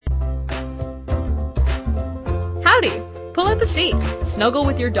Pull up a seat, snuggle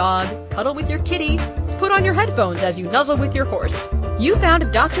with your dog, cuddle with your kitty, put on your headphones as you nuzzle with your horse. You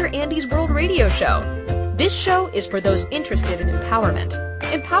found Dr. Andy's World Radio Show. This show is for those interested in empowerment,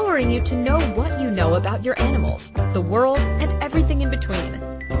 empowering you to know what you know about your animals, the world, and everything in between.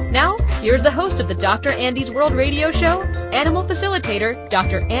 Now, here's the host of the Dr. Andy's World Radio Show, animal facilitator,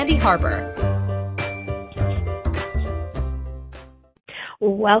 Dr. Andy Harper.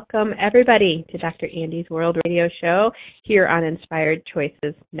 Welcome, everybody, to Dr. Andy's World Radio Show here on Inspired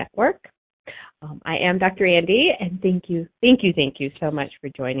Choices Network. I am Dr. Andy, and thank you so much for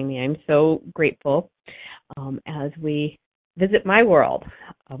joining me. I'm so grateful as we visit my world,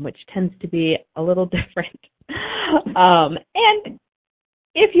 which tends to be a little different. And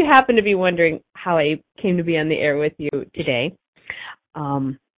if you happen to be wondering how I came to be on the air with you today,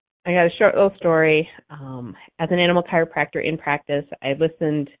 I got a short little story. As an animal chiropractor in practice, I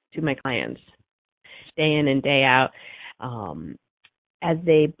listened to my clients day in and day out as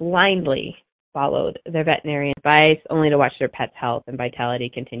they blindly followed their veterinarian advice, only to watch their pet's health and vitality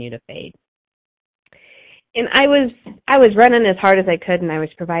continue to fade. And I was running as hard as I could, and I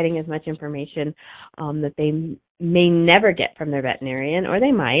was providing as much information that they may never get from their veterinarian, or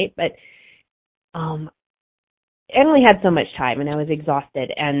they might, but I only had so much time, and I was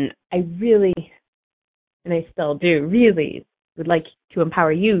exhausted, and I really, and I still do, really would like to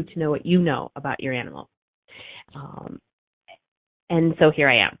empower you to know what you know about your animal. And so here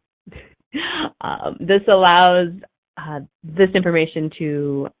I am. This allows this information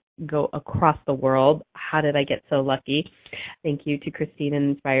to go across the world. How did I get so lucky? Thank you to Christine and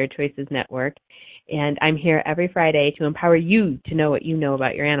Inspired Choices Network. And I'm here every Friday to empower you to know what you know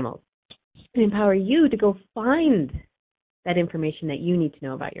about your animals, and empower you to go find that information that you need to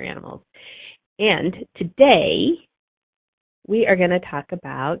know about your animals. And today, we are going to talk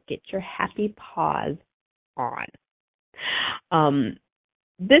about Get Your Happy Paws On.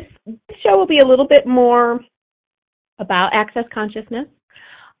 This show will be a little bit more about access consciousness.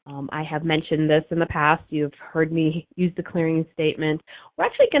 I have mentioned this in the past. You've heard me use the clearing statement. We're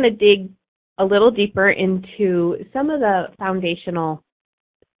actually going to dig a little deeper into some of the foundational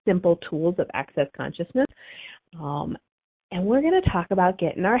simple tools of access consciousness. And we're going to talk about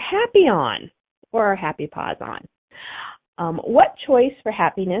getting our happy on, or our happy paws on. What choice for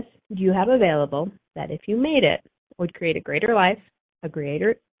happiness do you have available that, if you made it, would create a greater life, a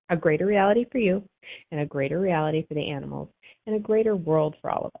greater reality for you, and a greater reality for the animals, and a greater world for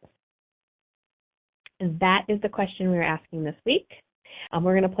all of us? And that is the question we're asking this week.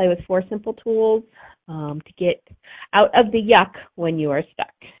 We're going to play with 4 simple tools to get out of the yuck when you are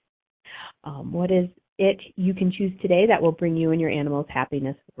stuck. What is it you can choose today that will bring you and your animals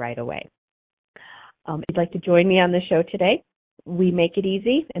happiness right away? If you'd like to join me on the show today, we make it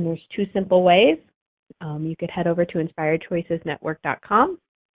easy, and there's 2 simple ways. You could head over to inspiredchoicesnetwork.com.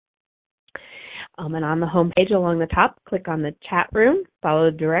 And on the home page along the top, click on the chat room, follow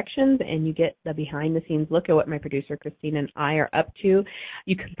the directions, and you get the behind-the-scenes look at what my producer, Christine, and I are up to.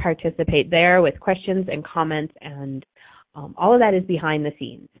 You can participate there with questions and comments, and all of that is behind the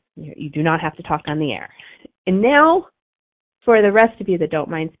scenes. You do not have to talk on the air. And now, for the rest of you that don't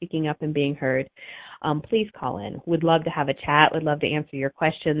mind speaking up and being heard, please call in. We'd love to have a chat. We'd love to answer your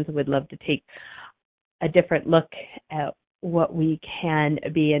questions. We'd love to take a different look at what we can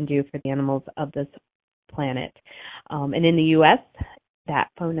be and do for the animals of this planet. And in the U.S.,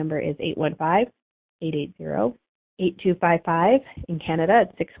 that phone number is 815-880-8255. In Canada,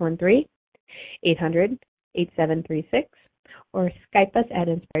 it's 613-800-8736. Or Skype us at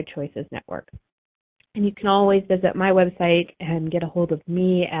Inspired Choices Network. And you can always visit my website and get a hold of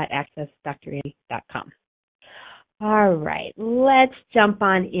me at accessdrandy.com. All right, let's jump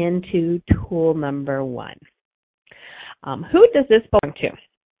on into tool number 1. Who does this belong to?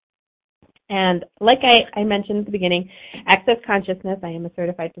 And like I mentioned at the beginning, access consciousness, I am a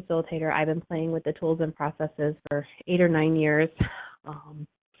certified facilitator. I've been playing with the tools and processes for 8 or 9 years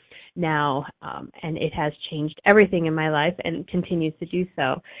now, and it has changed everything in my life and continues to do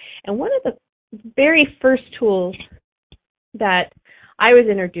so. And one of the very first tools that I was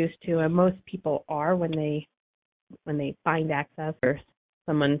introduced to, and most people are when they find access or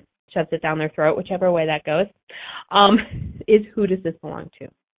someone shoves it down their throat, whichever way that goes, is who does this belong to?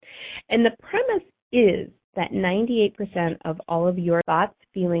 And the premise is that 98% of all of your thoughts,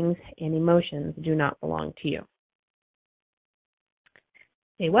 feelings, and emotions do not belong to you.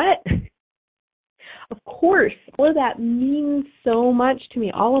 Say what? Of course, all of that means so much to me.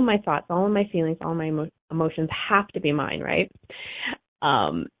 All of my thoughts, all of my feelings, all of my emotions have to be mine, right?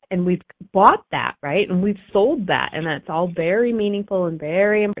 And we've bought that, right? And we've sold that, and that's all very meaningful and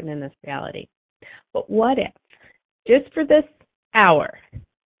very important in this reality. But what if, just for this hour,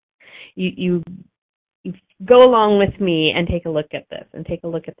 you go along with me and take a look at this and take a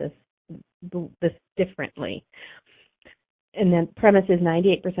look at this differently. And the premise is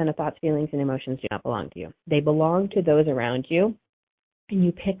 98% of thoughts, feelings, and emotions do not belong to you. They belong to those around you, and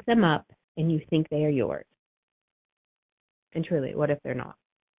you pick them up and you think they are yours. And truly, what if they're not?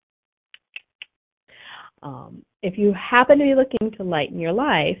 If you happen to be looking to lighten your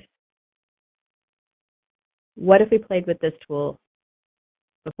life, what if we played with this tool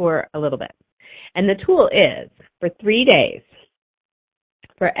before a little bit? And the tool is, for 3 days,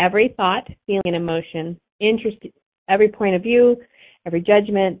 for every thought, feeling, and emotion, interest, every point of view, every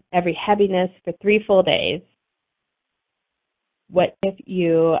judgment, every heaviness, for 3 full days, what if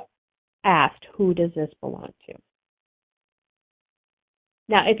you asked, who does this belong to?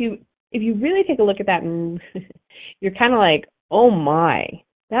 Now, if you really take a look at that, and you're kind of like, oh my,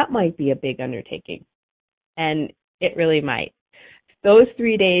 that might be a big undertaking. And it really might. Those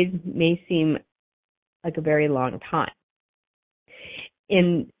 3 days may seem like a very long time.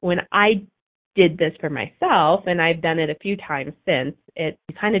 When I did this for myself, and I've done it a few times since,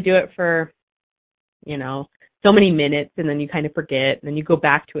 you kind of do it for, so many minutes, and then you kind of forget, and then you go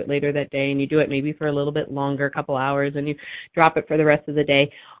back to it later that day, and you do it maybe for a little bit longer, a couple hours, and you drop it for the rest of the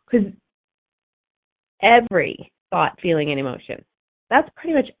day. Because every thought, feeling, and emotion, that's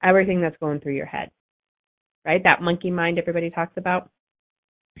pretty much everything that's going through your head, right? That monkey mind everybody talks about.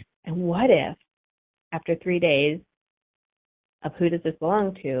 And what if, after 3 days of who does this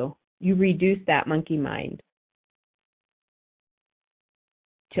belong to, you reduce that monkey mind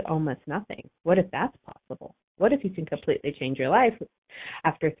to almost nothing? What if that's possible? What if you can completely change your life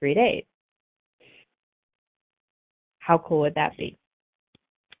after 3 days? How cool would that be?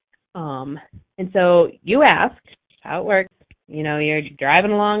 And so you ask how it works. You're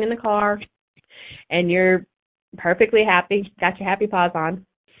driving along in the car and you're perfectly happy, got your happy paws on,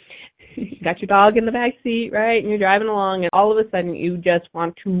 got your dog in the back seat, right? And you're driving along, and all of a sudden you just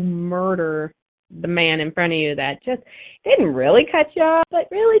want to murder the man in front of you that just didn't really cut you off, but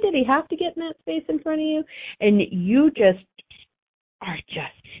really, did he have to get in that space in front of you? And you just are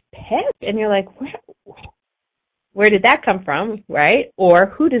just pissed, and you're like, where did that come from, right? Or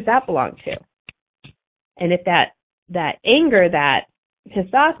who does that belong to? And if that anger, that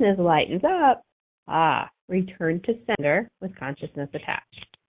pissed offness lightens up, return to sender with consciousness attached.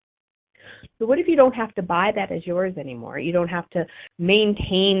 So what if you don't have to buy that as yours anymore? You don't have to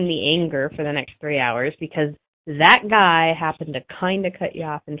maintain the anger for the next 3 hours because that guy happened to kind of cut you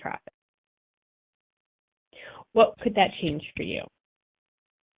off in traffic. What could that change for you?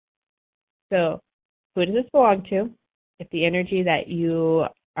 So who does this belong to? If the energy that you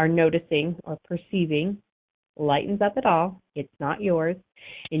are noticing or perceiving lightens up at all, it's not yours,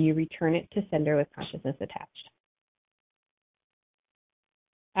 and you return it to sender with consciousness attached.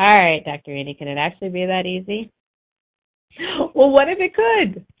 All right, Dr. Andi, can it actually be that easy? Well, what if it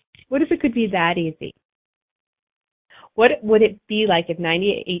could? What if it could be that easy? What would it be like if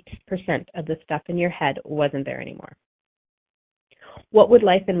 98% of the stuff in your head wasn't there anymore? What would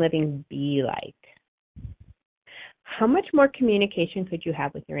life and living be like? How much more communication could you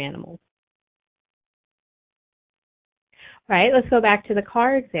have with your animals? Right, let's go back to the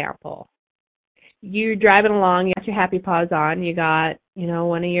car example. You're driving along, you got your happy paws on, you got,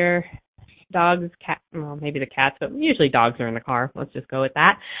 one of your dog's maybe the cats, but usually dogs are in the car. Let's just go with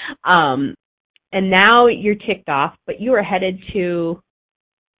that. And now you're ticked off, but you are headed to,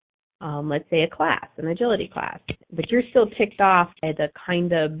 let's say, a class, an agility class. But you're still ticked off at the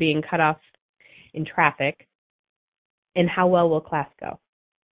kind of being cut off in traffic. And how well will class go?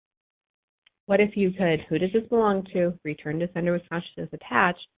 What if you could, who does this belong to? Return to sender with consciousness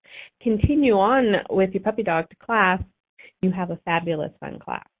attached. Continue on with your puppy dog to class. You have a fabulous fun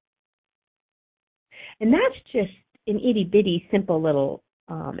class. And that's just an itty-bitty, simple little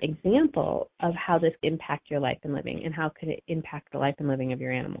example of how this can impact your life and living, and how could it impact the life and living of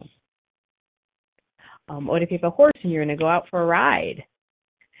your animals. What if you have a horse and you're going to go out for a ride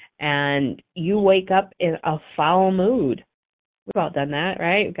and you wake up in a foul mood? We've all done that,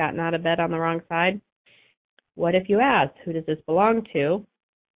 right? We've gotten out of bed on the wrong side. What if you asked, who does this belong to?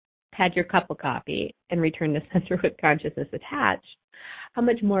 Had your cup of coffee and returned to center with consciousness attached? How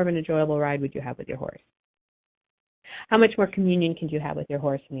much more of an enjoyable ride would you have with your horse? How much more communion can you have with your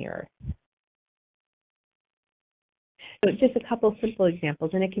horse and the earth? So it's just a couple simple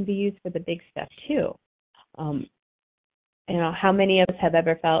examples, and it can be used for the big stuff too. How many of us have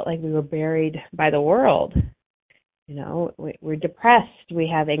ever felt like we were buried by the world? We're depressed. We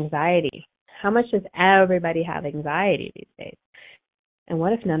have anxiety. How much does everybody have anxiety these days? And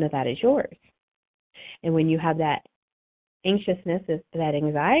what if none of that is yours? And when you have that anxiousness, if that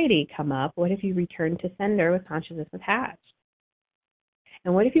anxiety come up, what if you return to sender with consciousness attached?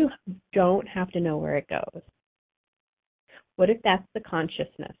 And what if you don't have to know where it goes? What if that's the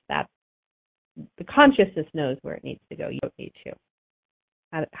consciousness? That the consciousness knows where it needs to go. You don't need to.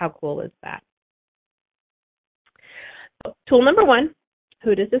 How cool is that? So, tool number 1,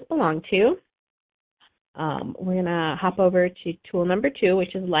 who does this belong to? We're going to hop over to tool number 2,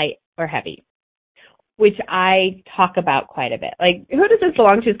 which is light or heavy, which I talk about quite a bit. Like, who does this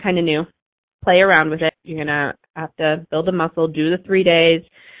belong to is kind of new. Play around with it. You're going to have to build a muscle, do the 3 days,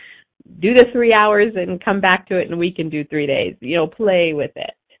 do the 3 hours, and come back to it in a week and do 3 days. Play with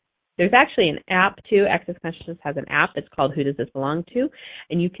it. There's actually an app, too. Access Consciousness has an app that's called Who Does This Belong To?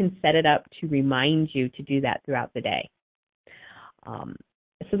 And you can set it up to remind you to do that throughout the day.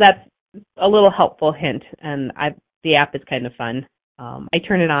 So that's a little helpful hint, and the app is kind of fun. I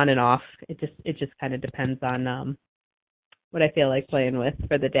turn it on and off. It just kind of depends on what I feel like playing with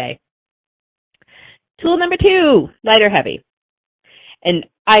for the day. Tool number 2, light or heavy. And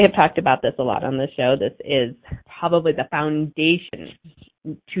I have talked about this a lot on the show. This is probably the foundation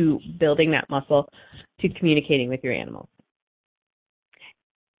to building that muscle, to communicating with your animals.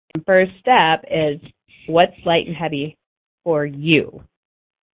 And first step is, what's light and heavy for you,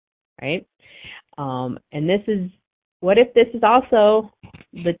 right? And this is, what if this is also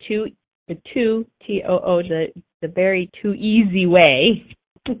the TOO, the very too easy way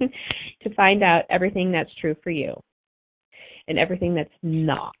to find out everything that's true for you and everything that's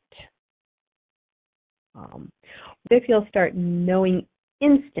not. What if you'll start knowing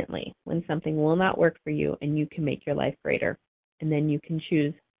instantly when something will not work for you and you can make your life greater, and then you can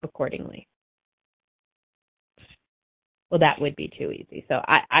choose accordingly? Well, that would be too easy. So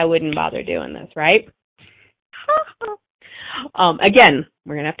I wouldn't bother doing this, right? Again,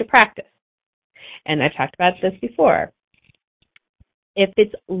 we're going to have to practice. And I've talked about this before. If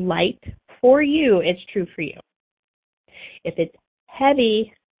it's light for you, it's true for you. If it's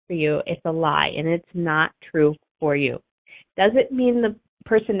heavy for you, it's a lie, and it's not true for you. Doesn't mean the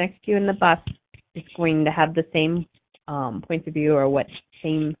person next to you in the bus is going to have the same points of view or what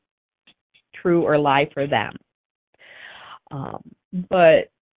same true or lie for them. But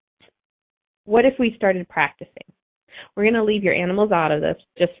what if we started practicing? We're going to leave your animals out of this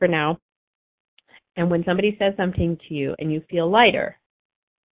just for now. And when somebody says something to you and you feel lighter,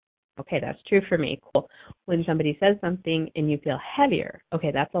 okay, that's true for me. Cool. When somebody says something and you feel heavier,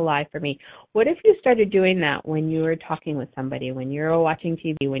 okay, that's a lie for me. What if you started doing that when you were talking with somebody, when you're watching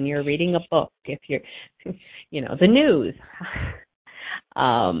TV, when you're reading a book, if you're, the news,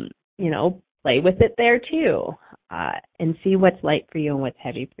 play with it there too, and see what's light for you and what's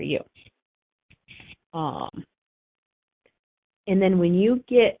heavy for you. And then when you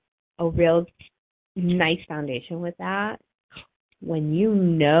get a real nice foundation with that, when you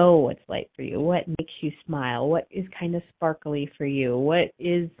know what's light for you, what makes you smile, what is kind of sparkly for you, what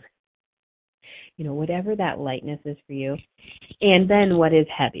is, whatever that lightness is for you, and then what is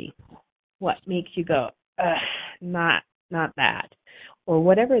heavy, what makes you go, not that, or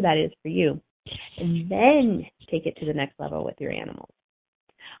whatever that is for you, and then take it to the next level with your animals.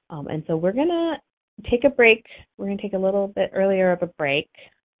 And so we're going to take a break. We're going to take a little bit earlier of a break.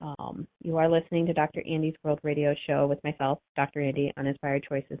 You are listening to Dr. Andy's World Radio Show with myself, Dr. Andy, on Inspired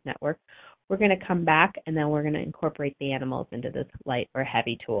Choices Network. We're going to come back, and then we're going to incorporate the animals into this light or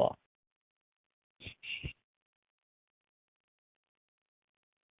heavy tool.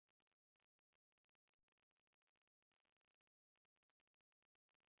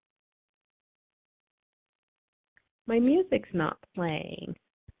 My music's not playing.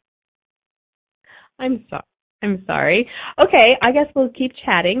 I'm sorry. Okay, I guess we'll keep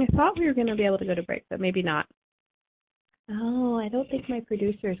chatting. I thought we were going to be able to go to break, but maybe not. Oh, I don't think my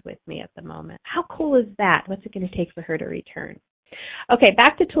producer's with me at the moment. How cool is that? What's it going to take for her to return? Okay,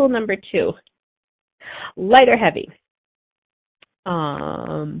 back to tool number 2. Light or heavy?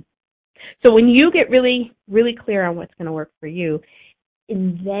 So when you get really, really clear on what's going to work for you,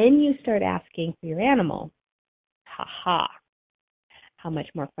 and then you start asking for your animal, how much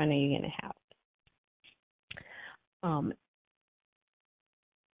more fun are you going to have?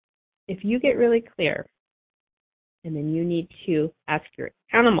 If you get really clear, and then you need to ask your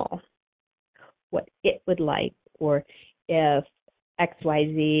animal what it would like, or if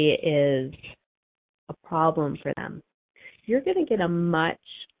XYZ is a problem for them, you're going to get a much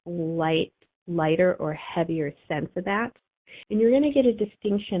lighter or heavier sense of that. And you're going to get a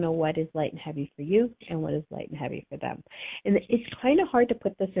distinction of what is light and heavy for you and what is light and heavy for them. And it's kind of hard to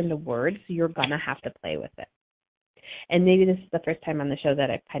put this into words, so you're going to have to play with it. And maybe this is the first time on the show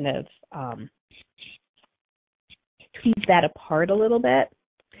that I've kind of teased that apart a little bit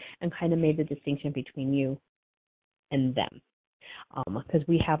and kind of made the distinction between you and them. Because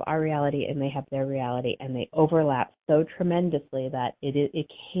we have our reality and they have their reality, and they overlap so tremendously that it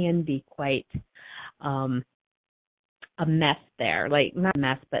can be quite a mess there. Like, not a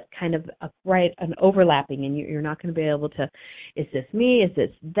mess, but kind of an overlapping, and you're not going to be able to, is this me? Is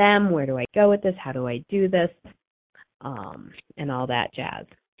this them? Where do I go with this? How do I do this? And all that jazz.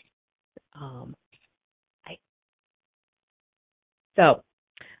 So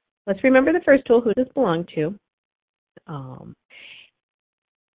let's remember the first tool, who does this belong to?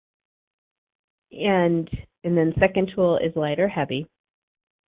 And then second tool is light or heavy.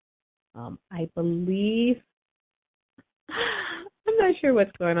 I believe, I'm not sure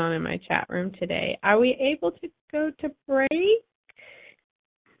what's going on in my chat room today. Are we able to go to break?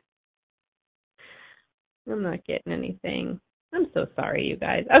 I'm not getting anything. I'm so sorry, you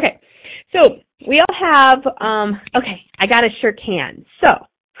guys. Okay, so we all have, okay, I got a sure can. So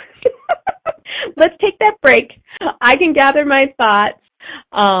let's take that break. I can gather my thoughts.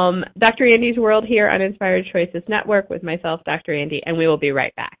 Dr. Andy's World here on Inspired Choices Network with myself, Dr. Andy, and we will be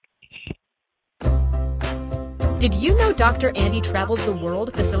right back. Did you know Dr. Andy travels the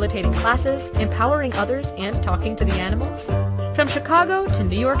world facilitating classes, empowering others, and talking to the animals? From Chicago to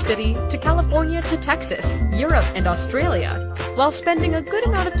New York City to California to Texas, Europe, and Australia, while spending a good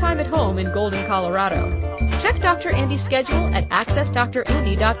amount of time at home in Golden, Colorado. Check Dr. Andy's schedule at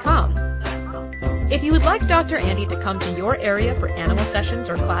accessdrandy.com. If you would like Dr. Andy to come to your area for animal sessions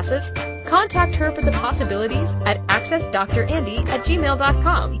or classes, contact her for the possibilities at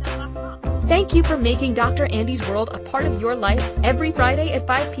accessdrandy@gmail.com. Thank you for making Dr. Andy's World a part of your life every Friday at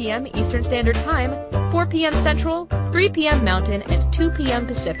 5 p.m. Eastern Standard Time, 4 p.m. Central, 3 p.m. Mountain, and 2 p.m.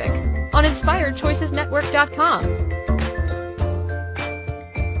 Pacific on InspiredChoicesNetwork.com.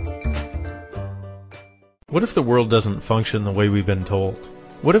 What if the world doesn't function the way we've been told?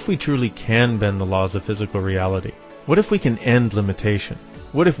 What if we truly can bend the laws of physical reality? What if we can end limitation?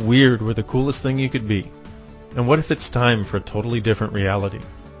 What if weird were the coolest thing you could be? And what if it's time for a totally different reality?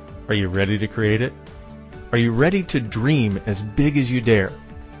 Are you ready to create it? Are you ready to dream as big as you dare?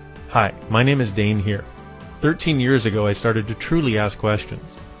 Hi, my name is Dane here. 13 years ago, I started to truly ask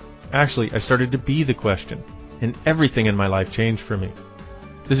questions. Actually, I started to be the question, and everything in my life changed for me.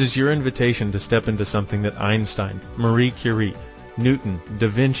 This is your invitation to step into something that Einstein, Marie Curie, Newton, Da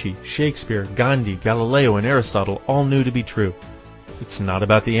Vinci, Shakespeare, Gandhi, Galileo, and Aristotle all knew to be true. It's not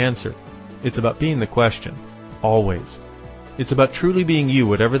about the answer. It's about being the question, always. It's about truly being you,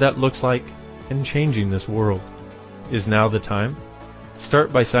 whatever that looks like, and changing this world. Is now the time?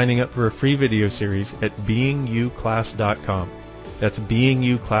 Start by signing up for a free video series at beingyouclass.com. That's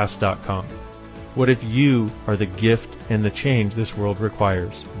beingyouclass.com. What if you are the gift and the change this world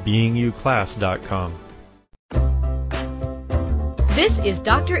requires? beingyouclass.com. This is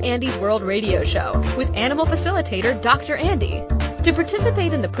Dr. Andy's World Radio Show with animal facilitator Dr. Andy. To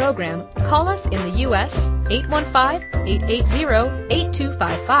participate in the program, call us in the U.S.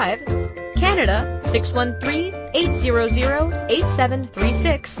 815-880-8255, Canada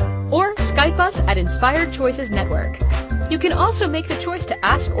 613-800-8736, or Skype us at Inspired Choices Network. You can also make the choice to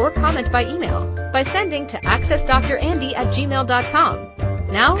ask or comment by email by sending to accessdrandy@gmail.com.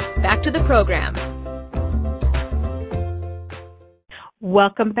 Now, back to the program.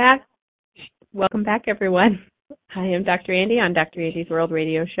 Welcome back. Welcome back, everyone. I am Dr. Andy on Dr. Andy's World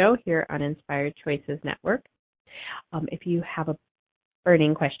Radio Show here on Inspired Choices Network. If you have a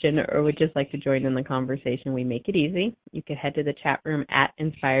burning question or would just like to join in the conversation, we make it easy. You can head to the chat room at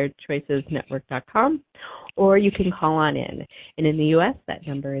InspiredChoicesNetwork.com, or you can call on in. And in the U.S., that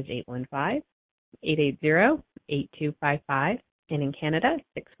number is 815-880-8255, and in Canada,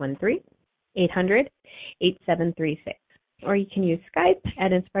 613-800-8736. Or you can use Skype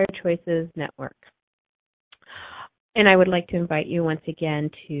at Inspired Choices Network. And I would like to invite you once again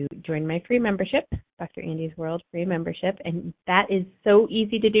to join my free membership, Dr. Andy's World free membership. And that is so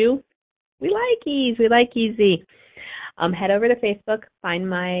easy to do. We like ease. We like easy. Head over to Facebook, find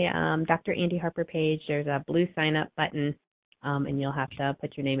my Dr. Andy Harper page. There's a blue sign up button, and you'll have to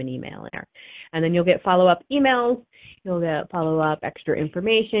put your name and email in there. And then you'll get follow-up emails. You'll get follow-up extra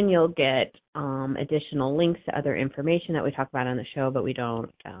information. You'll get additional links to other information that we talk about on the show, but we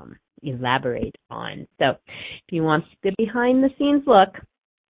don't elaborate on. So if you want the behind-the-scenes look,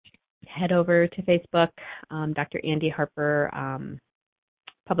 head over to Facebook, Dr. Andy Harper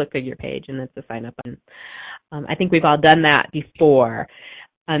public figure page, and that's the sign-up button. I think we've all done that before.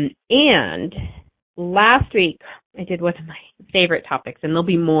 And last week, I did one of my favorite topics, and there'll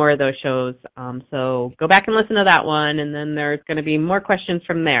be more of those shows. So go back and listen to that one, and then there's going to be more questions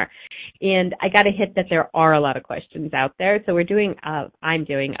from there. And I got to hit that there are a lot of questions out there. So I'm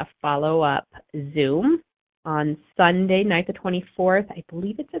doing a follow-up Zoom on Sunday night, the 24th. I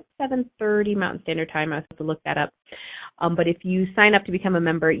believe it's at 7:30 Mountain Standard Time. I was supposed to look that up. But if you sign up to become a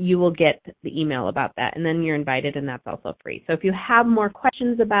member, you will get the email about that. And then you're invited, and that's also free. So if you have more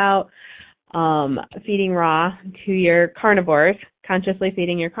questions about feeding raw to your carnivores, consciously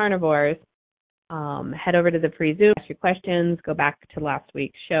feeding your carnivores, head over to the free Zoom, ask your questions, go back to last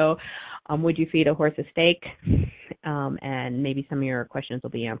week's show. Would you feed a horse a steak? And maybe some of your questions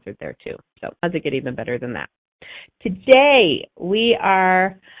will be answered there too. So how does it get even better than that? Today, we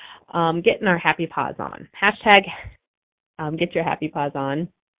are getting our happy paws on. Hashtag get your happy paws on.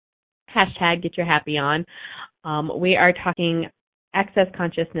 Hashtag get your happy on. We are talking access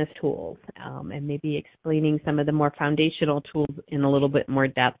consciousness tools, and maybe explaining some of the more foundational tools in a little bit more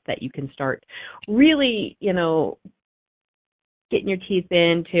depth that you can start really, getting your teeth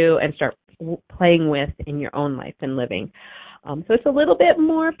into and start playing with in your own life and living. So it's a little bit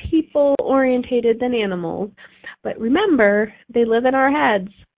more people orientated than animals, but remember, they live in our heads.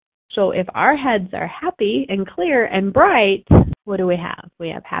 So if our heads are happy and clear and bright, what do we have? We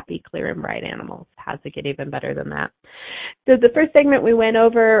have happy, clear, and bright animals. How does it get even better than that? So the first segment we went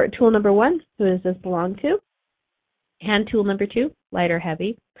over tool number 1, who does this belong to? And tool number 2, light or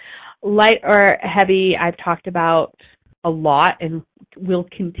heavy. Light or heavy, I've talked about a lot and will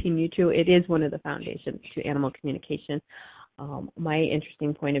continue to. It is one of the foundations to animal communication. My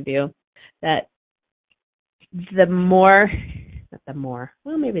interesting point of view that the more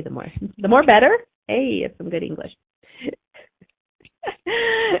better. Hey, it's some good English.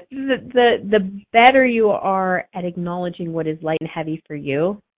 The better you are at acknowledging what is light and heavy for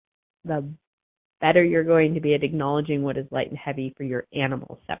you, the better you're going to be at acknowledging what is light and heavy for your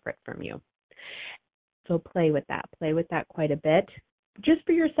animals separate from you. So play with that. Play with that quite a bit, just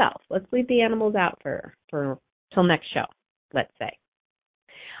for yourself. Let's leave the animals out for till next show, let's say.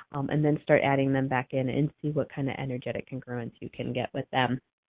 And then start adding them back in and see what kind of energetic congruence you can get with them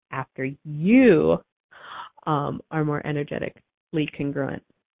after you are more energetically congruent.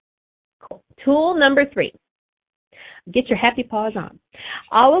 Cool. Tool number 3, get your happy paws on.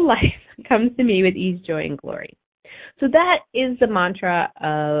 All of life comes to me with ease, joy, and glory. So that is the mantra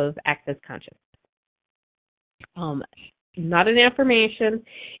of Access Consciousness. Not an affirmation.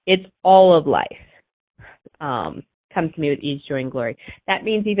 It's all of life. Comes to me with ease, joy, and glory. That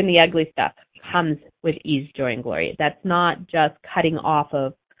means even the ugly stuff comes with ease, joy, and glory. That's not just cutting off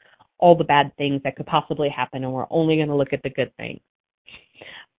of all the bad things that could possibly happen, and we're only going to look at the good things.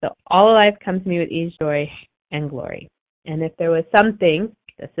 So all of life comes to me with ease, joy, and glory. And if there was something,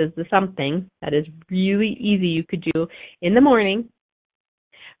 this is the something that is really easy you could do in the morning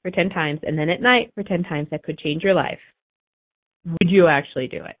for 10 times, and then at night for 10 times that could change your life, would you actually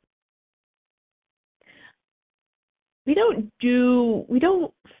do it? If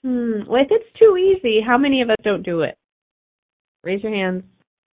it's too easy, how many of us don't do it? Raise your hands.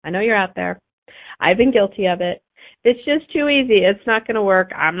 I know you're out there. I've been guilty of it. It's just too easy. It's not going to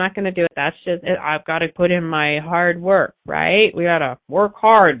work. I'm not going to do it. That's just it. I've got to put in my hard work, right? We got to work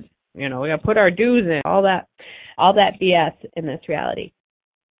hard. We got to put our dues in, all that BS in this reality.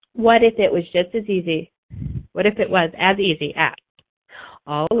 What if it was just as easy? What if it was as easy as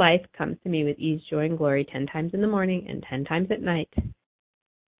all life comes to me with ease, joy, and glory 10 times in the morning and 10 times at night,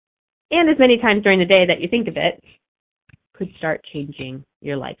 and as many times during the day that you think of it, could start changing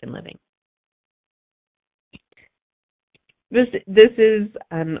your life and living. This is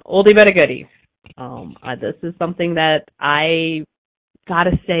an oldie but a goodie. This is something that I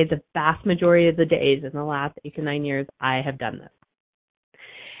gotta say the vast majority of the days in the last 8 to 9 years I have done this.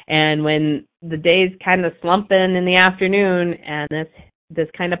 And when the day's kind of slumping in the afternoon and this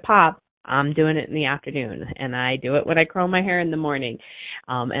kind of pops, I'm doing it in the afternoon. And I do it when I curl my hair in the morning.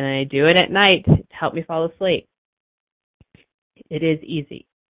 And I do it at night to help me fall asleep. It is easy.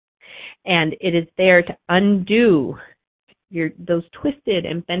 And it is there to undo those twisted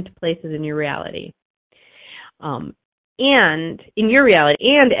and bent places in your reality. And in your reality,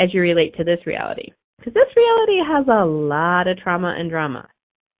 and as you relate to this reality. Because this reality has a lot of trauma and drama.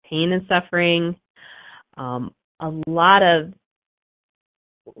 Pain and suffering, a lot of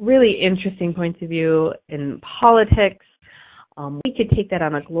really interesting points of view in politics. We could take that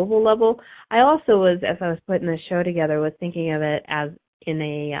on a global level. I also was, as I was putting this show together, was thinking of it as in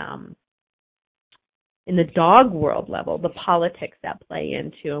the dog world level, the politics that play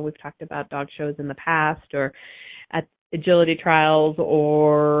into, and we've talked about dog shows in the past or at agility trials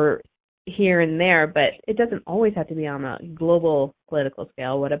or here and there, but it doesn't always have to be on a global political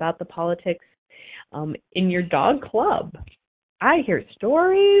scale. What about the politics in your dog club? I hear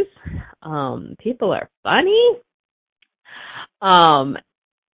stories People are funny. And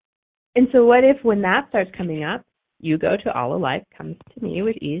so what if when that starts coming up, you go to all of life comes to me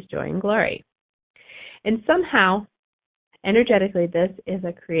with ease, joy, and glory. And somehow, energetically, this is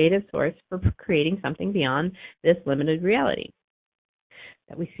a creative source for creating something beyond this limited reality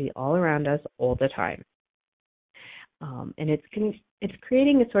that we see all around us all the time. And it's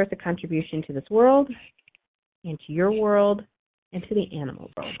creating a source of contribution to this world and to your world and to the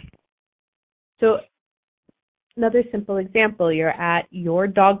animal world. So another simple example, you're at your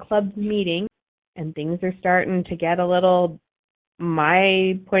dog club's meeting and things are starting to get a little,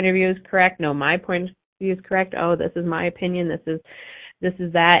 my point of view is correct, no, my point of view is correct, oh, this is my opinion, this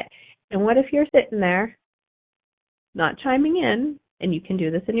is that. And what if you're sitting there not chiming in, and you can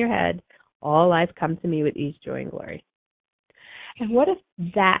do this in your head, all life comes to me with ease, joy, and glory. And what if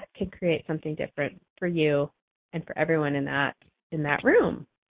that could create something different for you and for everyone in that room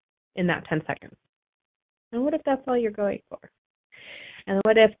in that 10 seconds? And what if that's all you're going for? And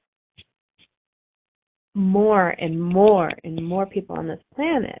what if more and more and more people on this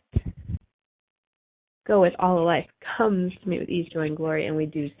planet go with all of life comes to me with ease, joy, and glory, and we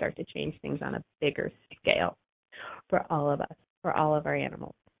do start to change things on a bigger scale for all of us, for all of our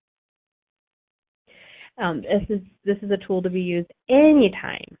animals. This is a tool to be used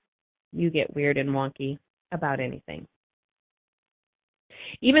anytime you get weird and wonky about anything.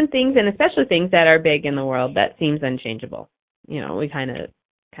 Even things, and especially things that are big in the world, that seems unchangeable. You know, we kind of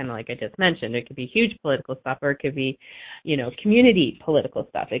like I just mentioned, it could be huge political stuff, or it could be, community political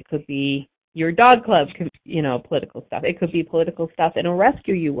stuff. It could be your dog club, political stuff. It could be political stuff in a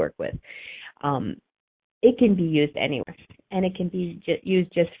rescue you work with. It can be used anywhere, and it can be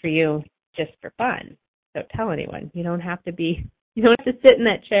used just for you, just for fun. Don't tell anyone. You don't have to sit in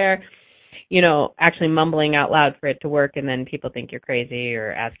that chair, actually mumbling out loud for it to work, and then people think you're crazy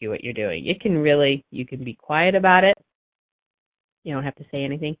or ask you what you're doing. You can be quiet about it. You don't have to say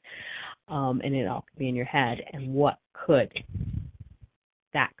anything, and it all could be in your head. And what could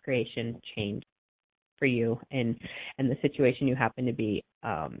that creation change for you and the situation you happen to be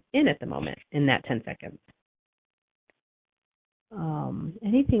in at the moment in that 10 seconds?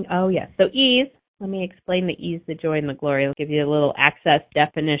 Anything? Oh, yes. So ease. Let me explain the ease, the joy, and the glory. I'll give you a little access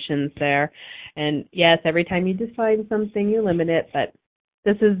definitions there. And yes, every time you define something, you limit it. But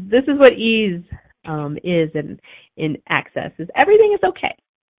this is what ease is in access. Is everything is okay.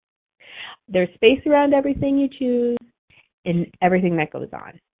 There's space around everything you choose and everything that goes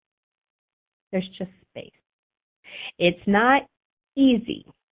on. There's just space. It's not easy.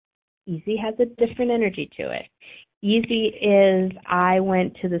 Easy has a different energy to it. Easy is I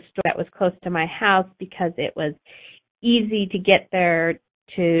went to the store that was close to my house because it was easy to get there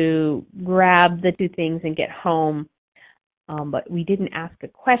to grab the two things and get home. But we didn't ask a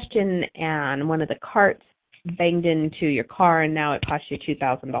question, and one of the carts banged into your car, and now it costs you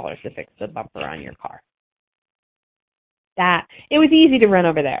 $2,000 to fix the bumper on your car. It was easy to run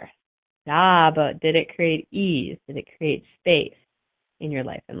over there. But did it create ease? Did it create space in your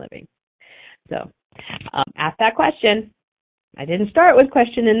life and living? So ask that question. I didn't start with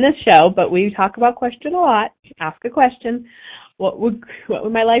question in this show, but we talk about question a lot. Ask a question. What would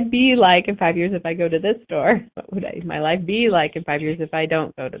my life be like in 5 years if I go to this store? What would my life be like in 5 years if I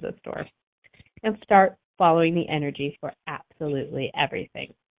don't go to the store? And start following the energy for absolutely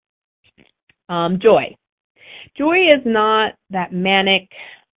everything. Joy. Joy is not that manic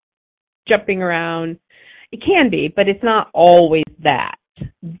jumping around. It can be, but it's not always that.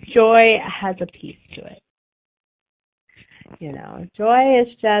 Joy has a piece to it. Joy is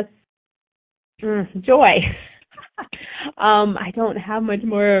just joy. I don't have much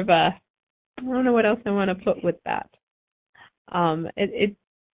more of I don't know what else I want to put with that. It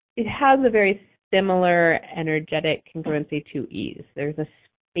has a very similar energetic congruency to ease. There's a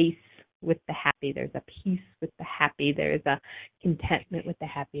space with the happy. There's a peace with the happy. There's a contentment with the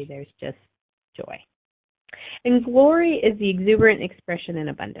happy. There's just joy. And glory is the exuberant expression in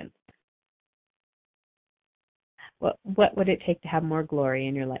abundance. What would it take to have more glory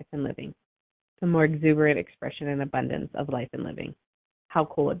in your life and living? The more exuberant expression and abundance of life and living. How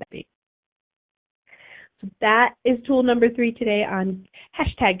cool would that be? So that is tool number 3 today on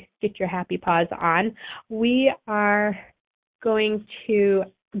hashtag Get Your Happy Paws On. We are going to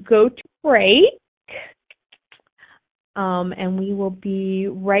go to break. And we will be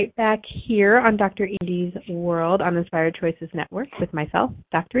right back here on Dr. Andy's World on Inspired Choices Network with myself,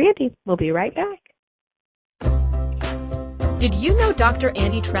 Dr. Andy. We'll be right back. Did you know Dr.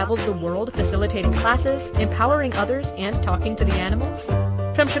 Andy travels the world facilitating classes, empowering others, and talking to the animals?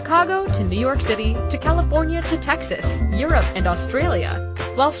 From Chicago to New York City to California to Texas, Europe, and Australia,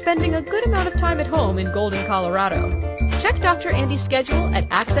 while spending a good amount of time at home in Golden, Colorado. Check Dr. Andy's schedule at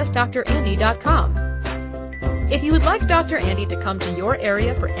accessdrandy.com. If you would like Dr. Andy to come to your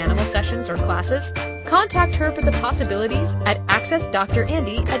area for animal sessions or classes, contact her for the possibilities at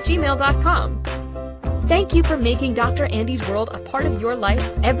accessdrandy@gmail.com. Thank you for making Dr. Andy's World a part of your life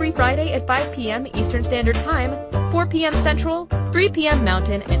every Friday at 5 p.m. Eastern Standard Time, 4 p.m. Central, 3 p.m.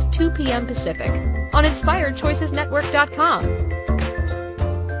 Mountain, and 2 p.m. Pacific on InspiredChoicesNetwork.com.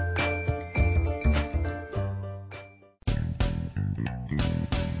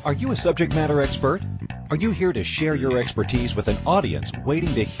 Are you a subject matter expert? Are you here to share your expertise with an audience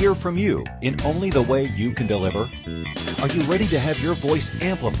waiting to hear from you in only the way you can deliver? Are you ready to have your voice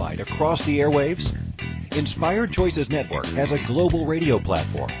amplified across the airwaves? Inspired Choices Network has a global radio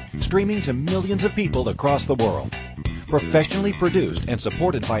platform streaming to millions of people across the world. Professionally produced and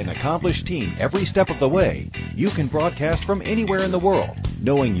supported by an accomplished team every step of the way, you can broadcast from anywhere in the world,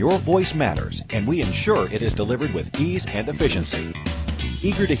 knowing your voice matters, and we ensure it is delivered with ease and efficiency.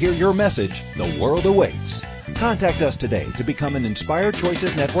 Eager to hear your message, the world awaits. Contact us today to become an Inspired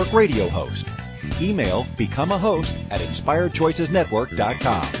Choices Network radio host. Email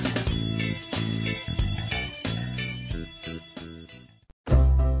becomeahost@inspiredchoicesnetwork.com.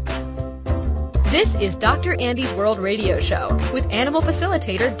 This is Dr. Andy's World Radio Show with animal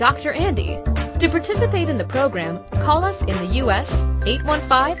facilitator Dr. Andy. To participate in the program, call us in the U.S.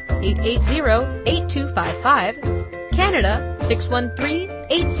 815-880-8255, Canada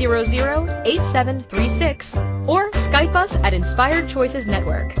 613-800-8736, or Skype us at Inspired Choices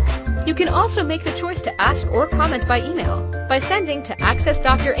Network. You can also make the choice to ask or comment by email by sending to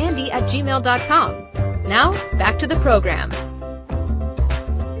accessdrandy@gmail.com. Now, back to the program.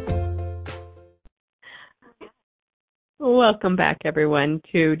 Welcome back, everyone,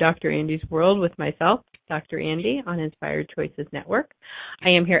 to Dr. Andy's World with myself, Dr. Andy, on Inspired Choices Network. I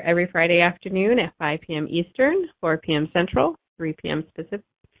am here every Friday afternoon at 5 p.m. Eastern, 4 p.m. Central, 3 p.m. Pacific.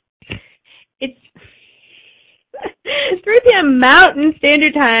 It's 3 p.m. Mountain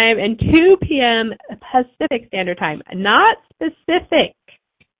Standard Time and 2 p.m. Pacific Standard Time, not Pacific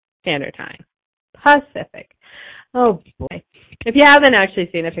Standard Time, Pacific. Oh, boy. If you haven't actually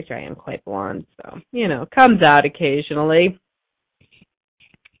seen a picture, I am quite blonde, so, comes out occasionally.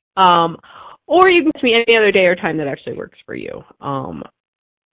 Or you can catch me any other day or time that actually works for you.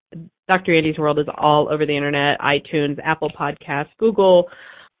 Dr. Andy's World is all over the internet: iTunes, Apple Podcasts, Google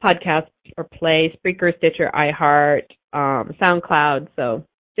Podcasts or Play, Spreaker, Stitcher, iHeart, SoundCloud. So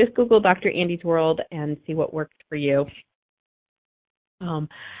just Google Dr. Andy's World and see what works for you.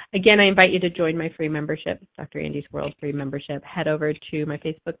 Again, I invite you to join my free membership, Dr. Andy's World free membership. Head over to my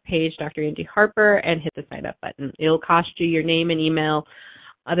Facebook page, Dr. Andy Harper, and hit the sign up button. It'll cost you your name and email.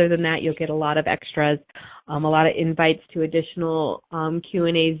 Other than that, you'll get a lot of extras, a lot of invites to additional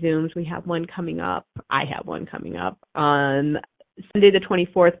Q&A Zooms. We have one coming up. I have one coming up on Sunday the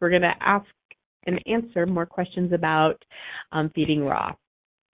 24th. We're going to ask and answer more questions about feeding raw.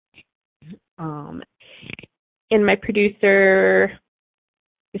 And my producer,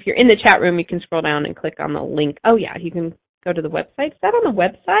 if you're in the chat room, you can scroll down and click on the link. Oh, yeah, you can go to the website. Is that on the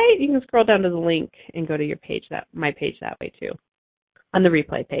website? You can scroll down to the link and go to your page, my page that way, too, on the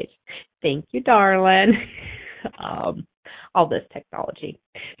replay page. Thank you, darling. All this technology.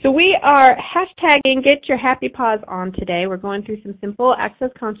 So we are hashtagging Get Your Happy Paws On today. We're going through some simple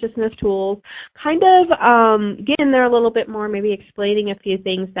access consciousness tools, kind of getting there a little bit more, maybe explaining a few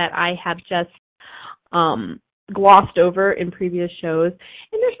things that I have just glossed over in previous shows.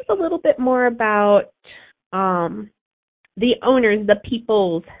 And there's just a little bit more about the owners, the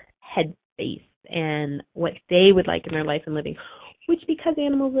people's headspace and what they would like in their life and living, which, because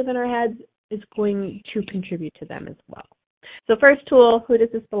animals live in our heads, is going to contribute to them as well. So first tool, who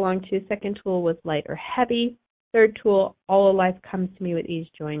does this belong to? Second tool was light or heavy. Third tool, all of life comes to me with ease,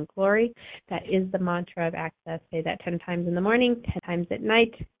 joy, and glory. That is the mantra of Access. Say that 10 times in the morning, 10 times at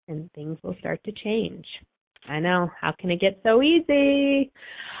night, and things will start to change. I know. How can it get so easy?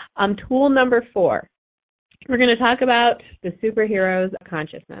 Tool number 4. We're going to talk about the superheroes of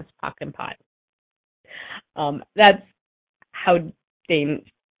consciousness, Pock and Pot. That's how Dane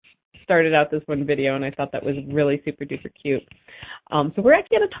started out this one video, and I thought that was really super duper cute. So we're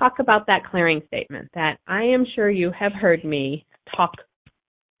actually going to talk about that clearing statement that I am sure you have heard me talk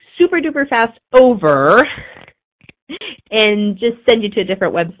super duper fast over and just send you to a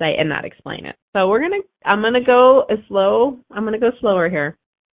different website and not explain it. So I'm gonna go slower here,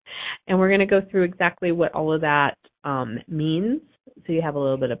 and we're gonna go through exactly what all of that means, so you have a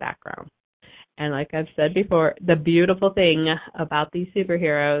little bit of background. And like I've said before, the beautiful thing about these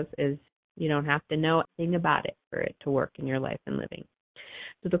superheroes is you don't have to know anything about it for it to work in your life and living.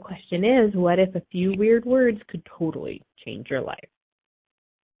 So the question is, what if a few weird words could totally change your life?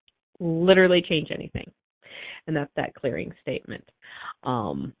 Literally change anything. And that's that clearing statement.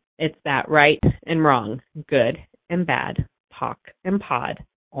 It's that right and wrong, good and bad, POC and POD,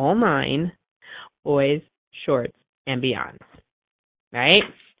 all 9, boys, shorts, and beyond. Right?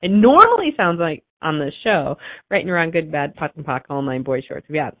 It normally sounds like on this show, right and wrong, good, bad, POC and POC, all 9, boys, shorts,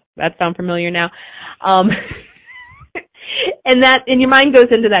 and beyond. That sound familiar now? And your mind goes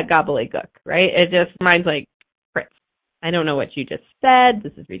into that gobbledygook, right? It just, mind's like, Fritz, I don't know what you just said.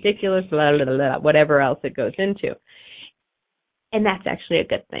 This is ridiculous, blah, blah, blah, blah, whatever else it goes into. And that's actually a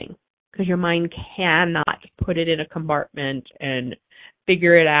good thing, because your mind cannot put it in a compartment and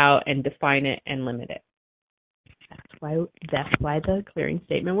figure it out and define it and limit it. That's why the clearing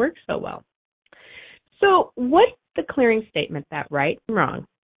statement works so well. So what's the clearing statement, that right and wrong,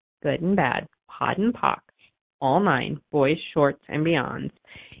 good and bad, POD and POC, all 9, boys, shorts, and beyonds,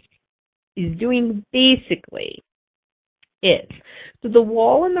 is doing basically is, so the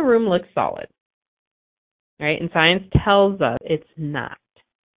wall in the room looks solid, right? And science tells us it's not.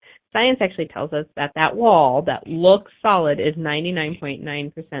 Science actually tells us that that wall that looks solid is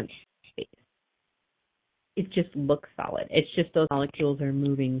 99.9% space. It just looks solid. It's just those molecules are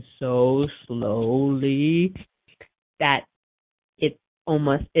moving so slowly that it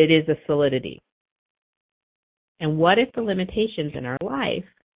is a solidity. And what if the limitations in our life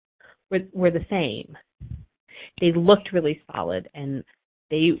were the same? They looked really solid and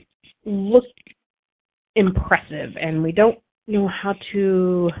they looked impressive, and we don't know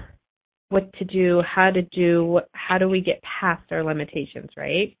what to do, how do we get past our limitations,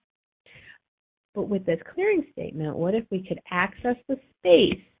 right? But with this clearing statement, what if we could access the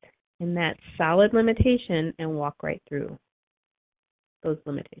space in that solid limitation and walk right through those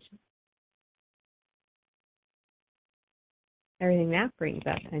limitations? Everything that brings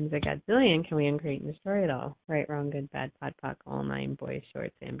up times a godzillion, can we uncreate and destroy it all? Right, wrong, good, bad, POD, POC, all 9, boys,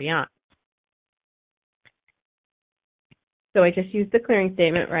 shorts, and beyond. So I just used the clearing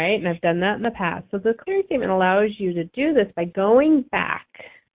statement, right? And I've done that in the past. So the clearing statement allows you to do this by going back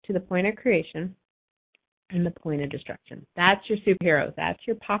to the point of creation and the point of destruction. That's your superheroes. That's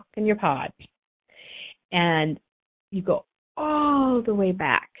your POC and your POD. And you go all the way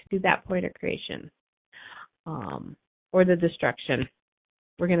back to that point of creation. Or the destruction.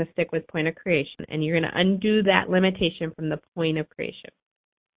 We're going to stick with point of creation, and you're going to undo that limitation from the point of creation.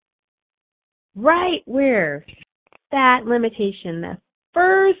 Right where that limitation, the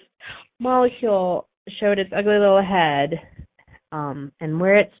first molecule showed its ugly little head, and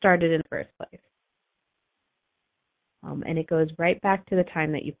where it started in the first place. And it goes right back to the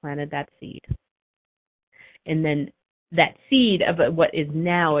time that you planted that seed. And then that seed of what is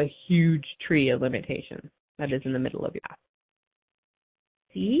now a huge tree of limitations that is in the middle of your path.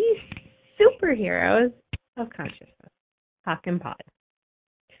 See? Superheroes of consciousness. POC and POD.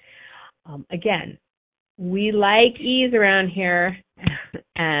 Again, we like ease around here,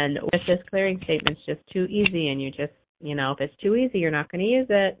 and with this clearing statement, it's just too easy, and you just, if it's too easy, you're not going to use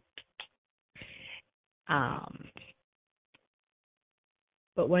it.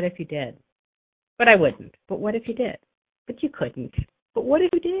 But what if you did? But I wouldn't. But what if you did? But you couldn't. But what if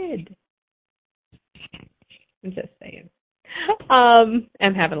you did? I'm just saying. I'm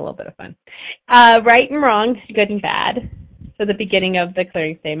having a little bit of fun. Right and wrong, good and bad. So the beginning of the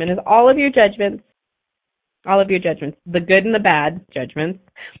clearing statement is all of your judgments, the good and the bad judgments,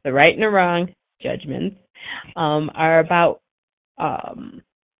 the right and the wrong judgments, are about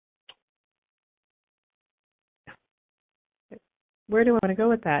where do I want to go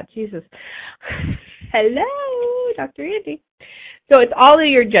with that? Jesus. Hello, Dr. Andy. So it's all of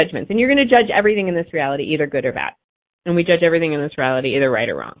your judgments, and you're going to judge everything in this reality either good or bad. And we judge everything in this reality either right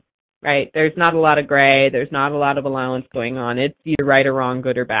or wrong, right? There's not a lot of gray. There's not a lot of allowance going on. It's either right or wrong,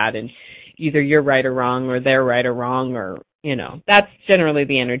 good or bad, and either you're right or wrong, or they're right or wrong, or, that's generally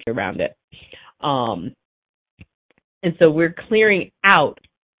the energy around it. And so we're clearing out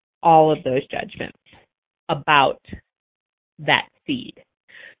all of those judgments about that seed.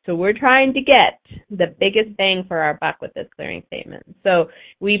 So we're trying to get the biggest bang for our buck with this clearing statement. So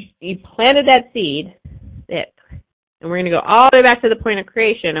we planted that seed, and we're going to go all the way back to the point of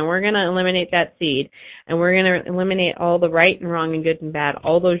creation, and we're going to eliminate that seed, and we're going to eliminate all the right and wrong and good and bad,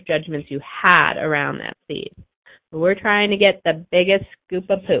 all those judgments you had around that seed. So we're trying to get the biggest scoop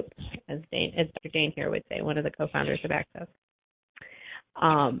of poop, as Dr. Dane here would say, one of the co-founders of Access.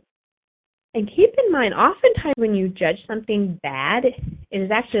 And keep in mind, oftentimes when you judge something bad, it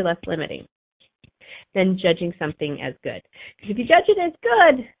is actually less limiting than judging something as good. Because if you judge it as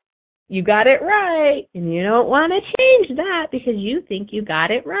good, you got it right, and you don't want to change that because you think you got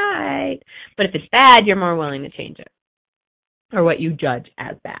it right. But if it's bad, you're more willing to change it, or what you judge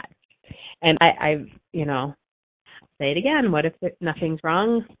as bad. And I say it again. What if nothing's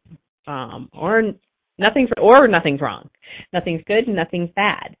wrong, or nothing's wrong? Nothing's good, and nothing's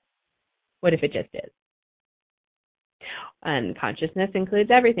bad. What if it just is? And consciousness includes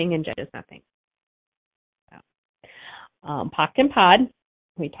everything and judges nothing. So, POC and POD.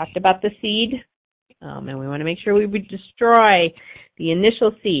 We talked about the seed, and we want to make sure we would destroy the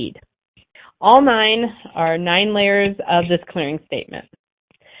initial seed. All 9 are 9 layers of this clearing statement.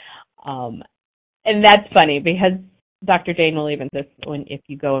 And that's funny because Dr. Dane will even this if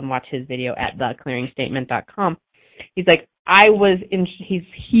you go and watch his video at theclearingstatement.com. He's like,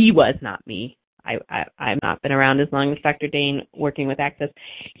 he was not me. I've not been around as long as Dr. Dane working with Access.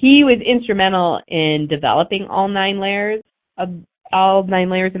 He was instrumental in developing all 9 layers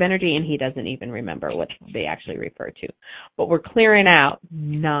of energy, and he doesn't even remember what they actually refer to. But we're clearing out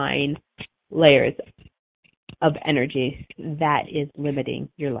 9 layers of energy that is limiting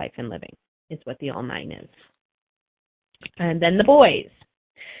your life and living, is what the all 9 is. And then the boys.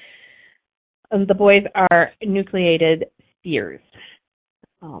 The boys are nucleated spheres.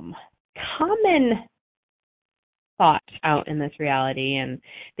 Common thought out in this reality, and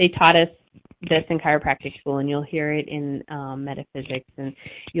they taught us this in chiropractic school, and you'll hear it in metaphysics, and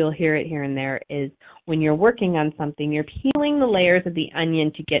you'll hear it here and there, is when you're working on something, you're peeling the layers of the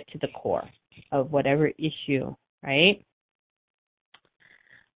onion to get to the core of whatever issue, right?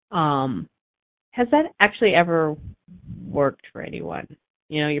 Has that actually ever worked for anyone?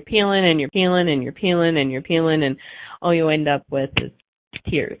 You're peeling and you're peeling and you're peeling and you're peeling, and all you end up with is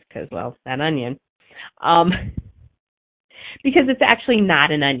tears because, well, it's that onion. Because it's actually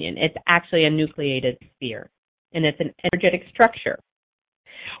not an onion. It's actually a nucleated sphere. And it's an energetic structure,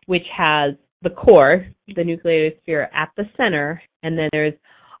 which has the core, the nucleated sphere, at the center, and then there's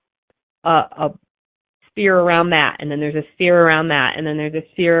a sphere around that, and then there's a sphere around that, and then there's a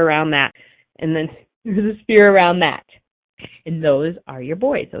sphere around that, and then there's a sphere around that. And those are your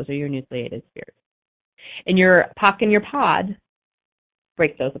boys. Those are your nucleated spheres. And your POC and your POD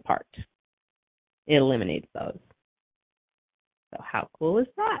break those apart. It eliminates those. So how cool is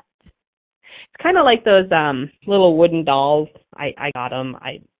that? It's kind of like those little wooden dolls. I got them.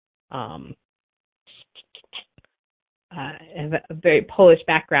 I have a very Polish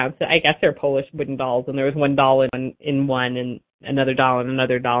background, so I guess they're Polish wooden dolls. And there was one doll in one, and another doll and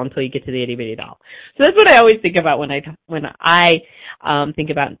another doll until you get to the itty bitty doll. So that's what I always think about when I think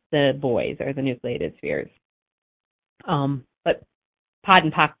about the boys or the nucleated spheres. But POD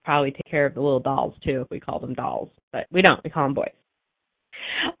and POC probably take care of the little dolls too if we call them dolls, but we don't. We call them boys.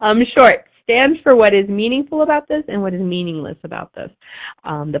 Short stands for what is meaningful about this and what is meaningless about this.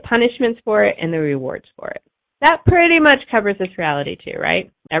 The punishments for it and the rewards for it. That pretty much covers this reality too,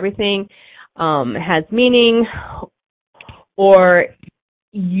 right? Everything has meaning, or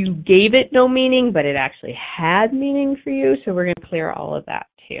you gave it no meaning, but it actually had meaning for you. So we're going to clear all of that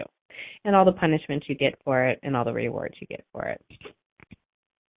too. And all the punishments you get for it and all the rewards you get for it.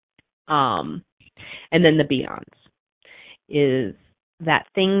 And then the beyonds is that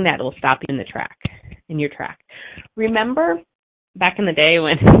thing that will stop you in your track. Remember back in the day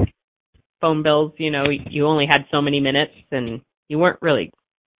when phone bills, you only had so many minutes and you weren't really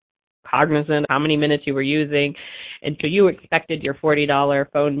cognizant of how many minutes you were using, and so you expected your $40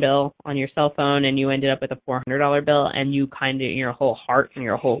 phone bill on your cell phone, and you ended up with a $400 bill, and you kind of, your whole heart and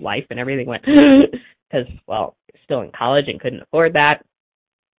your whole life and everything went, because, well, you're still in college and couldn't afford that,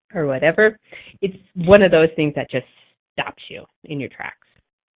 or whatever. It's one of those things that just stops you in your tracks.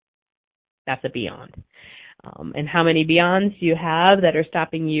 That's a beyond. And how many beyonds you have that are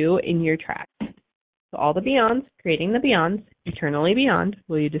stopping you in your tracks? So all the beyonds, creating the beyonds, eternally beyond,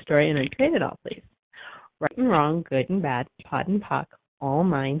 will you destroy and uncreate it all, please? Right and wrong, good and bad, POD and POC, all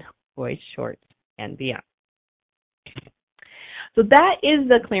 9, boys, shorts, and beyond. So that is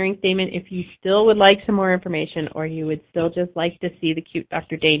the clearing statement. If you still would like some more information, or you would still just like to see the cute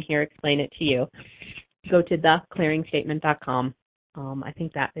Dr. Dane here explain it to you, go to theclearingstatement.com. I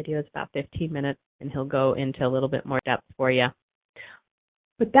think that video is about 15 minutes, and he'll go into a little bit more depth for you.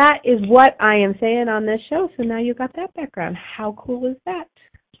 But that is what I am saying on this show, so now you've got that background. How cool is that?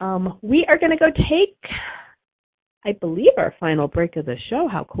 We are going to go take, I believe, our final break of the show.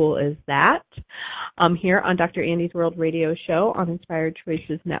 How cool is that? Here on Dr. Andy's World Radio Show on Inspired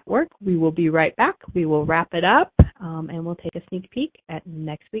Choices Network. We will be right back. We will wrap it up, and we'll take a sneak peek at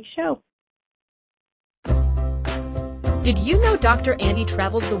next week's show. Did you know Dr. Andy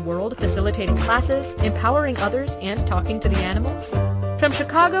travels the world facilitating classes, empowering others, and talking to the animals? From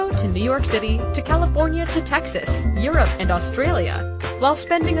Chicago to New York City to California to Texas, Europe, and Australia, while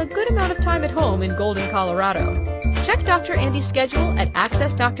spending a good amount of time at home in Golden, Colorado. Check Dr. Andy's schedule at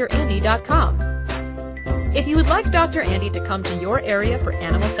accessdrandy.com. If you would like Dr. Andy to come to your area for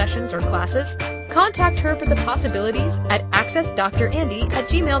animal sessions or classes, contact her for the possibilities at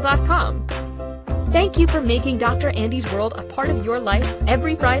accessdrandy@gmail.com. Thank you for making Dr. Andy's World a part of your life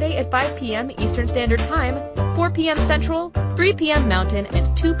every Friday at 5 p.m. Eastern Standard Time, 4 p.m. Central, 3 p.m. Mountain,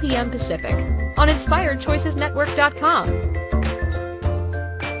 and 2 p.m. Pacific on InspiredChoicesNetwork.com.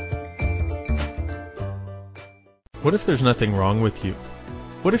 What if there's nothing wrong with you?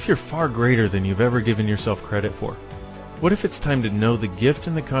 What if you're far greater than you've ever given yourself credit for? What if it's time to know the gift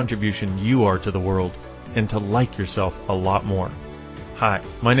and the contribution you are to the world and to like yourself a lot more? Hi,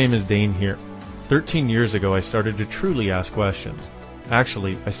 my name is Dane here. 13 years ago, I started to truly ask questions.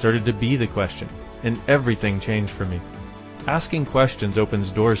 Actually, I started to be the question, and everything changed for me. Asking questions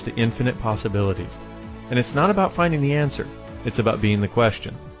opens doors to infinite possibilities. And it's not about finding the answer. It's about being the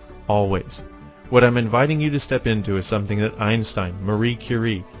question. Always. What I'm inviting you to step into is something that Einstein, Marie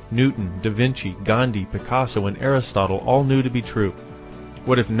Curie, Newton, Da Vinci, Gandhi, Picasso, and Aristotle all knew to be true.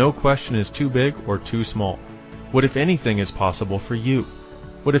 What if no question is too big or too small? What if anything is possible for you?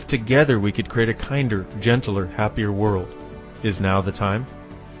 What if together we could create a kinder, gentler, happier world? Is now the time?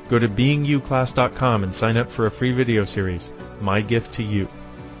 Go to beingyouclass.com and sign up for a free video series, My Gift to You.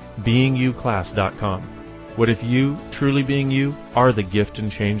 beingyouclass.com. What if you, truly being you, are the gift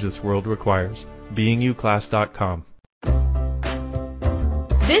and change this world requires? beingyouclass.com.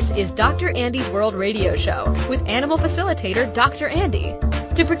 This is Dr. Andy's World Radio Show with animal facilitator Dr. Andy.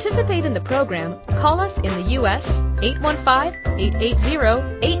 To participate in the program, call us in the U.S.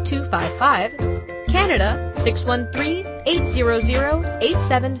 815-880-8255, Canada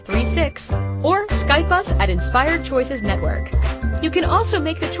 613-800-8736, or Skype us at Inspired Choices Network. You can also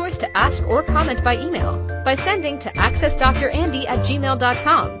make the choice to ask or comment by email by sending to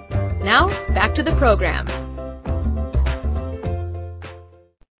accessdrandy@gmail.com. Now, back to the program.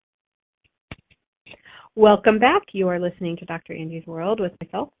 Welcome back. You are listening to Dr. Andy's World with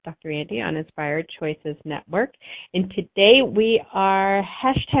myself, Dr. Andy, on Inspired Choices Network. And today we are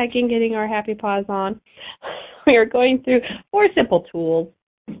hashtagging getting our happy paws on. We are going through 4 simple tools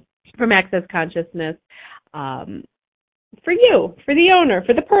from Access Consciousness for you, for the owner,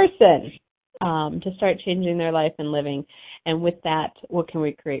 for the person, to start changing their life and living. And with that, what can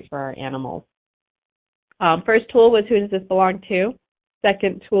we create for our animals? First tool was, who does this belong to?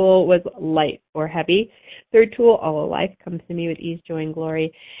 Second tool was light or heavy. Third tool, all of life comes to me with ease, joy, and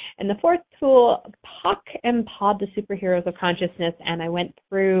glory. And the fourth tool, Puck and Pod, the superheroes of consciousness. And I went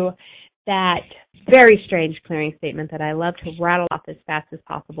through that very strange clearing statement that I love to rattle off as fast as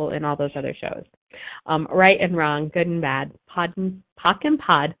possible in all those other shows. Right and wrong, good and bad, Puck and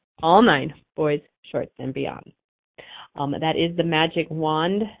Pod, all 9, boys, shorts, and beyond. That is the magic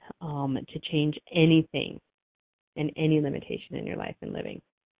wand to change anything and any limitation in your life and living.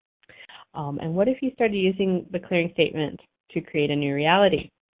 And what if you started using the clearing statement to create a new reality?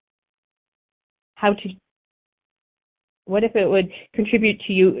 What if it would contribute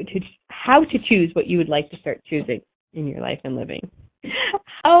to you to how to choose what you would like to start choosing in your life and living?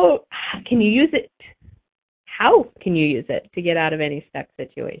 How can you use it? How can you use it to get out of any stuck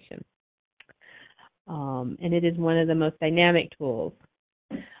situation? And it is one of the most dynamic tools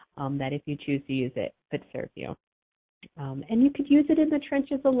that if you choose to use it, could serve you. And you could use it in the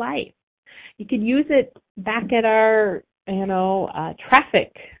trenches of life. You could use it back at our,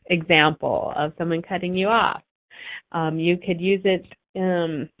 traffic example of someone cutting you off. You could use it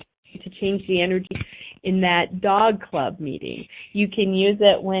to change the energy in that dog club meeting. You can use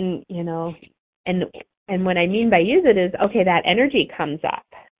it when, and what I mean by use it is, okay, that energy comes up.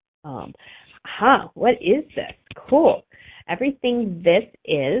 What is this? Cool. Everything this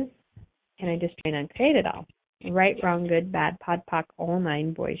is, can I just try and uncreate it all? Right, wrong, good, bad, pod, poc, all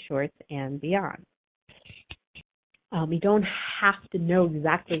 9, boys, shorts, and beyond. You don't have to know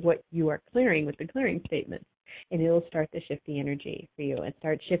exactly what you are clearing with the clearing statement, and it'll start to shift the energy for you and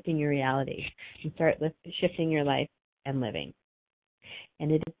start shifting your reality and start shifting your life and living.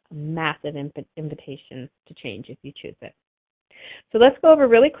 And it is a massive invitation to change if you choose it. So let's go over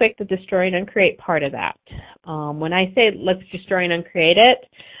really quick the destroy and uncreate part of that. When I say let's destroy and uncreate it,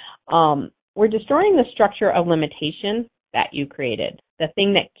 we're destroying the structure of limitation that you created, the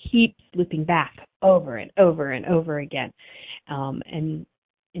thing that keeps looping back over and over and over again. And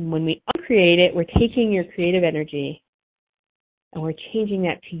when we uncreate it, we're taking your creative energy and we're changing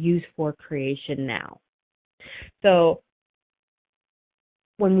that to use for creation now. So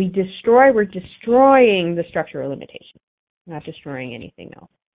when we destroy, we're destroying the structure or limitation, not destroying anything else.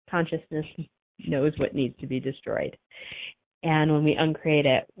 Consciousness knows what needs to be destroyed. And when we uncreate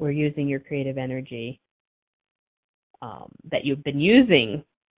it, we're using your creative energy that you've been using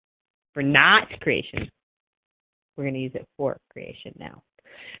for not creation. We're going to use it for creation now.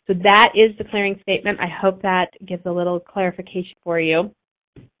 So that is the clearing statement. I hope that gives a little clarification for you.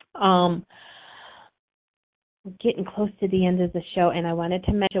 We're getting close to the end of the show, and I wanted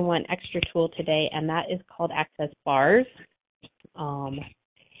to mention one extra tool today, and that is called Access Bars.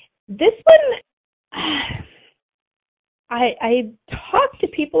 This one, I talk to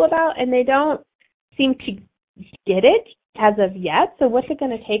people about, and they don't seem to get it as of yet. So what's it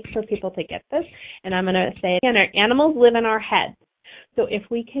going to take for people to get this? And I'm going to say again, our animals live in our heads. So if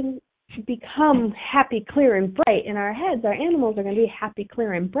we can become happy, clear, and bright in our heads, our animals are going to be happy,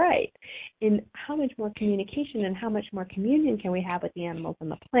 clear, and bright. And how much more communication and how much more communion can we have with the animals on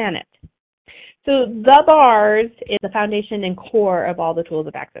the planet? So the bars is the foundation and core of all the tools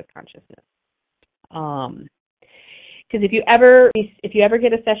of Access Consciousness. Because if you ever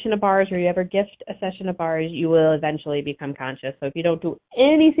get a session of bars or you ever gift a session of bars, you will eventually become conscious. So if you don't do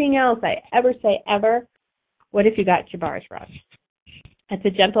anything else I ever say ever, what if you got your bars from? It's a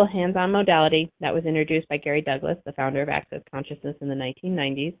gentle hands-on modality that was introduced by Gary Douglas, the founder of Access Consciousness in the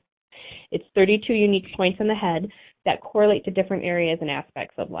 1990s. It's 32 unique points in the head that correlate to different areas and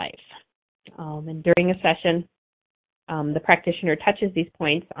aspects of life. And during a session, the practitioner touches these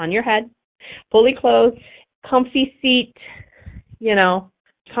points on your head, fully clothed, comfy seat,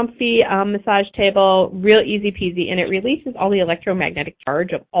 comfy massage table, real easy peasy, and it releases all the electromagnetic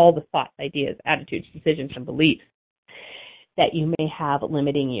charge of all the thoughts, ideas, attitudes, decisions, and beliefs that you may have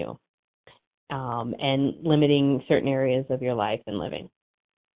limiting you and limiting certain areas of your life and living.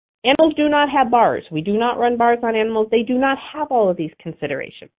 Animals do not have bars. We do not run bars on animals. They do not have all of these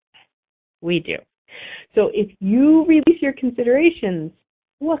considerations. We do. So if you release your considerations,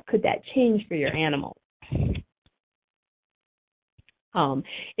 what could that change for your animals?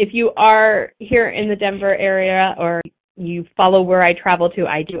 If you are here in the Denver area or you follow where I travel to,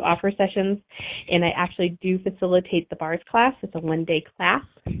 I do offer sessions, and I actually do facilitate the bars class. It's a one-day class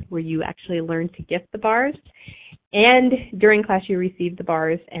where you actually learn to gift the bars, and during class you receive the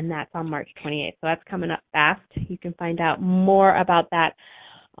bars, and that's on March 28th. So that's coming up fast. You can find out more about that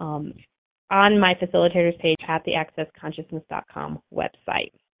on my facilitators page at the accessconsciousness.com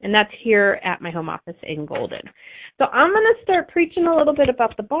website. And that's here at my home office in Golden. So I'm going to start preaching a little bit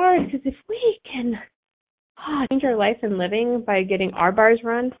about the bars, because if we can change our life and living by getting our bars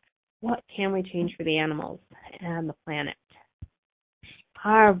run, what can we change for the animals and the planet?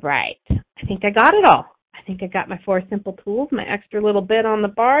 All right. I think I got it all. I think I got my 4 simple tools, my extra little bit on the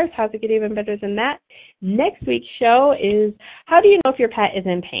bars. How to get even better than that? Next week's show is, how do you know if your pet is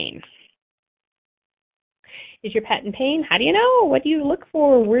in pain? Is your pet in pain? How do you know? What do you look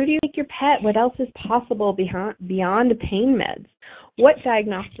for? Where do you take your pet? What else is possible beyond pain meds? What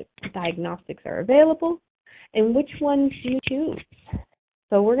diagnostics are available? And which ones do you choose?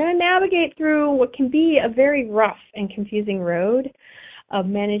 So we're going to navigate through what can be a very rough and confusing road of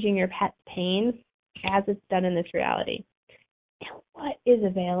managing your pet's pain as it's done in this reality. And what is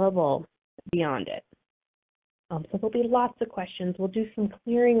available beyond it? So there'll be lots of questions. We'll do some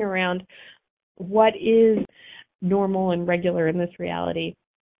clearing around what is normal and regular in this reality.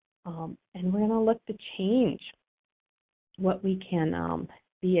 And we're going to look to change what we can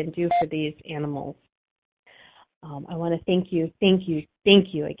be and do for these animals. I want to thank you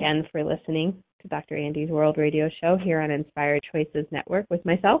again for listening to Dr. Andy's World Radio Show here on Inspired Choices Network with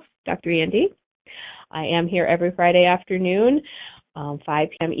myself, Dr. Andy. I am here every Friday afternoon, 5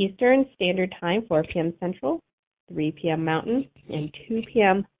 p.m. Eastern Standard Time, 4 p.m. Central, 3 p.m. Mountain, and 2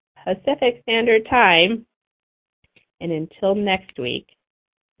 p.m. Pacific Standard Time. And until next week,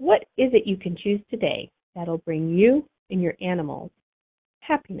 what is it you can choose today that'll bring you and your animals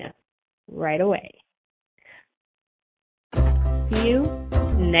happiness right away? See you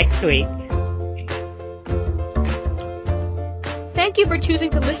next week. Thank you for choosing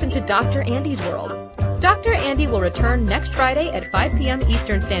to listen to Dr. Andy's World. Dr. Andy will return next Friday at 5 p.m.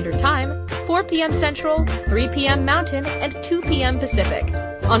 Eastern Standard Time, 4 p.m. Central, 3 p.m. Mountain, and 2 p.m. Pacific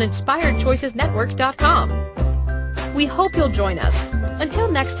on InspiredChoicesNetwork.com. We hope you'll join us.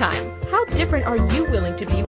 Until next time, how different are you willing to be?